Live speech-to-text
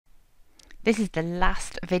This is the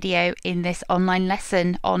last video in this online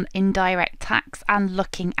lesson on indirect tax and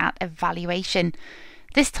looking at evaluation.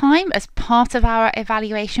 This time, as part of our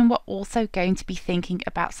evaluation, we're also going to be thinking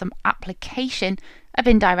about some application of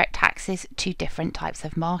indirect taxes to different types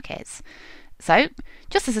of markets. So,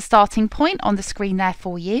 just as a starting point on the screen there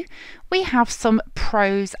for you, we have some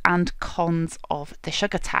pros and cons of the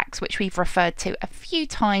sugar tax, which we've referred to a few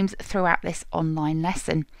times throughout this online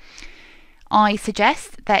lesson. I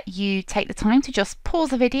suggest that you take the time to just pause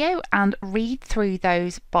the video and read through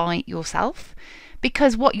those by yourself,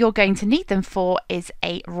 because what you're going to need them for is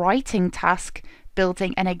a writing task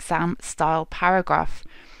building an exam style paragraph.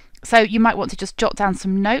 So you might want to just jot down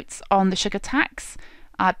some notes on the sugar tax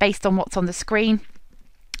based on what's on the screen.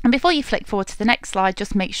 And before you flick forward to the next slide,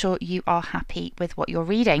 just make sure you are happy with what you're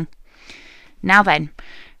reading. Now then,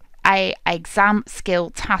 an exam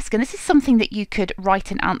skill task, and this is something that you could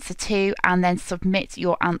write an answer to and then submit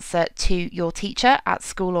your answer to your teacher at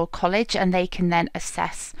school or college, and they can then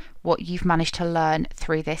assess what you've managed to learn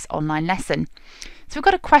through this online lesson. So we've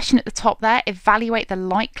got a question at the top there: evaluate the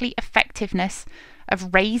likely effectiveness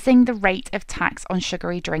of raising the rate of tax on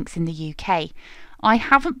sugary drinks in the UK. I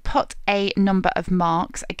haven't put a number of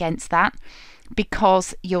marks against that,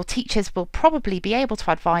 because your teachers will probably be able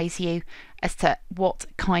to advise you as to what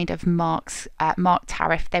kind of mark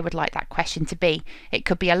tariff they would like that question to be. It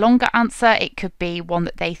could be a longer answer, it could be one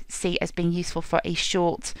that they see as being useful for a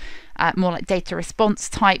short, more like data response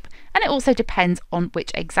type, and it also depends on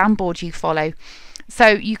which exam board you follow. So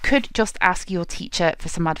you could just ask your teacher for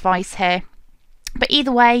some advice here. But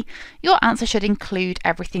either way, your answer should include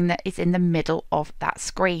everything that is in the middle of that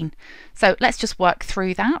screen. So let's just work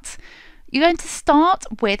through that. You're going to start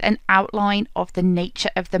with an outline of the nature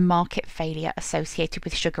of the market failure associated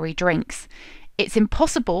with sugary drinks. It's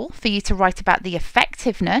impossible for you to write about the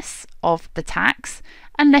effectiveness of the tax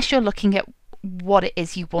unless you're looking at what it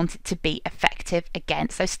is you want it to be effective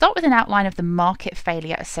against. So start with an outline of the market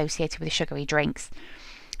failure associated with sugary drinks.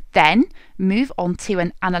 Then move on to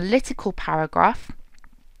an analytical paragraph.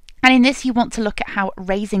 And in this, you want to look at how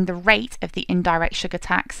raising the rate of the indirect sugar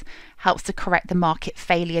tax helps to correct the market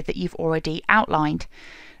failure that you've already outlined.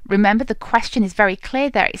 Remember, the question is very clear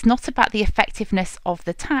there. It's not about the effectiveness of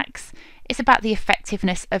the tax, it's about the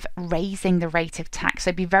effectiveness of raising the rate of tax.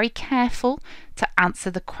 So be very careful to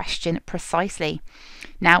answer the question precisely.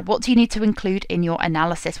 Now, what do you need to include in your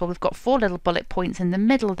analysis? Well, we've got 4 little bullet points in the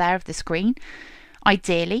middle there of the screen.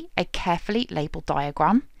 Ideally, a carefully labelled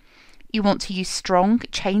diagram. You want to use strong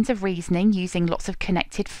chains of reasoning using lots of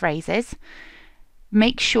connected phrases.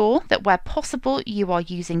 Make sure that where possible you are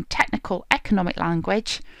using technical economic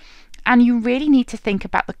language, and you really need to think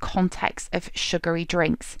about the context of sugary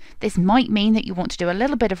drinks. This might mean that you want to do a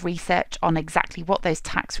little bit of research on exactly what those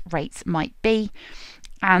tax rates might be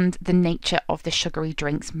and the nature of the sugary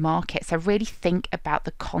drinks market. So really think about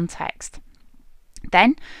the context.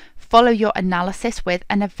 Then follow your analysis with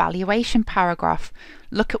an evaluation paragraph.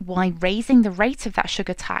 Look at why raising the rate of that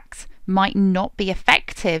sugar tax might not be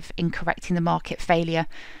effective in correcting the market failure,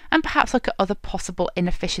 and perhaps look at other possible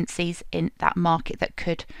inefficiencies in that market that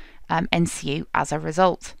could ensue as a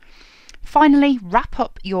result. Finally, wrap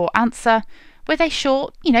up your answer with a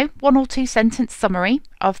short, 1 or 2 sentence summary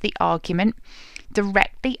of the argument.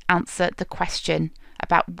 Directly answer the question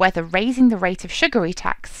about whether raising the rate of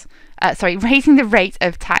raising the rate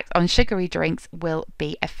of tax on sugary drinks will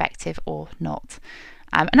be effective or not.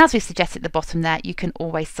 And as we suggested at the bottom there, you can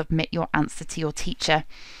always submit your answer to your teacher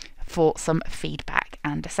for some feedback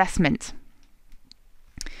and assessment.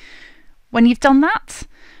 When you've done that,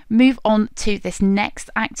 move on to this next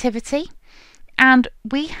activity. And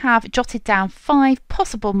we have jotted down 5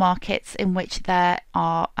 possible markets in which there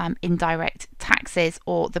are indirect taxes,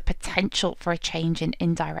 or the potential for a change in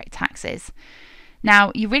indirect taxes.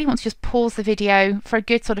 Now, you really want to just pause the video for a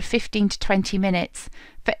good sort of 15 to 20 minutes.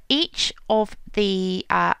 For each of the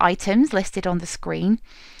items listed on the screen,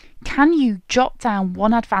 can you jot down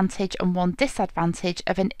one advantage and one disadvantage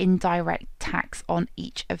of an indirect tax on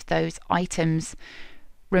each of those items?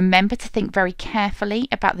 Remember to think very carefully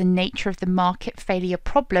about the nature of the market failure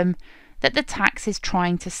problem that the tax is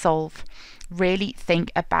trying to solve. Really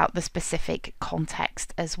think about the specific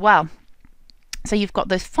context as well. So you've got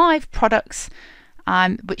those 5 products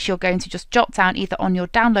which you're going to just jot down either on your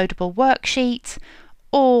downloadable worksheet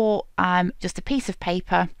or just a piece of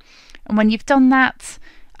paper. And when you've done that,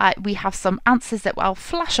 we have some answers that will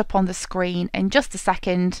flash up on the screen in just a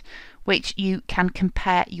second, which you can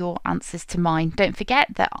compare your answers to mine. Don't forget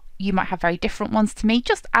that you might have very different ones to me.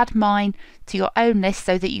 Just add mine to your own list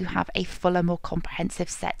so that you have a fuller, more comprehensive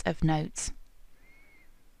set of notes.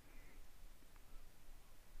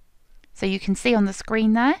 So you can see on the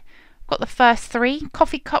screen there, I've got the first three: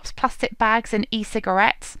 coffee cups, plastic bags and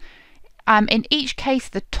e-cigarettes. In each case,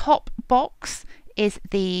 the top box is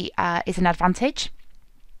an advantage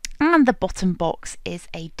and the bottom box is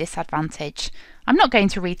a disadvantage. I'm not going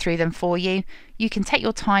to read through them for you. You can take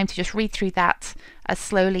your time to just read through that as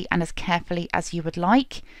slowly and as carefully as you would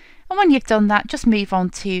like. And when you've done that, just move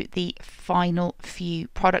on to the final few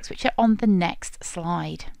products, which are on the next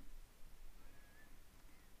slide.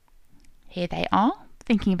 Here they are,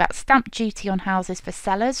 thinking about stamp duty on houses for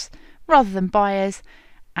sellers rather than buyers,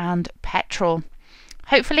 and petrol.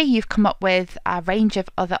 Hopefully you've come up with a range of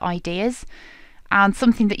other ideas, and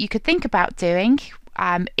something that you could think about doing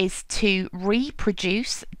is to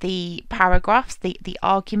reproduce the paragraphs, the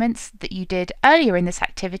arguments that you did earlier in this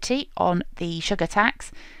activity on the sugar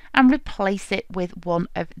tax, and replace it with one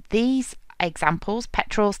of these examples: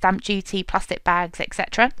 petrol, stamp duty, plastic bags,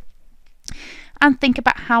 etc. And think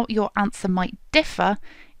about how your answer might differ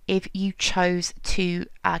if you chose to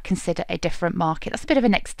consider a different market. That's a bit of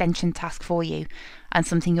an extension task for you, and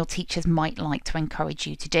something your teachers might like to encourage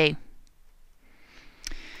you to do.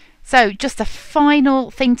 So just a final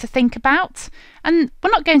thing to think about, and we're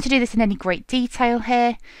not going to do this in any great detail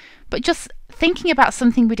here, but just thinking about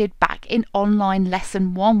something we did back in online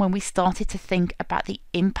lesson 1 when we started to think about the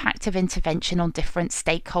impact of intervention on different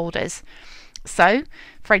stakeholders. So,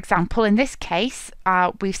 for example, in this case,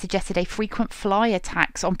 we've suggested a frequent flyer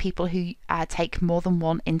tax on people who take more than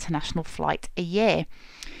one international flight a year.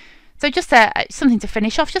 So just something to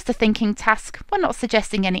finish off, just a thinking task. We're not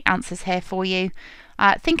suggesting any answers here for you.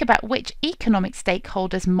 Think about which economic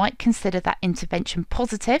stakeholders might consider that intervention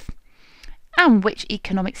positive, and which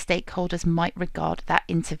economic stakeholders might regard that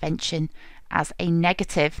intervention as a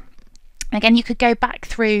negative. Again, you could go back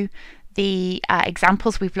through the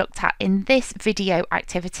examples we've looked at in this video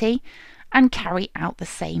activity and carry out the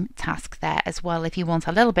same task there as well if you want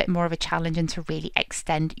a little bit more of a challenge and to really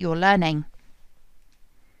extend your learning.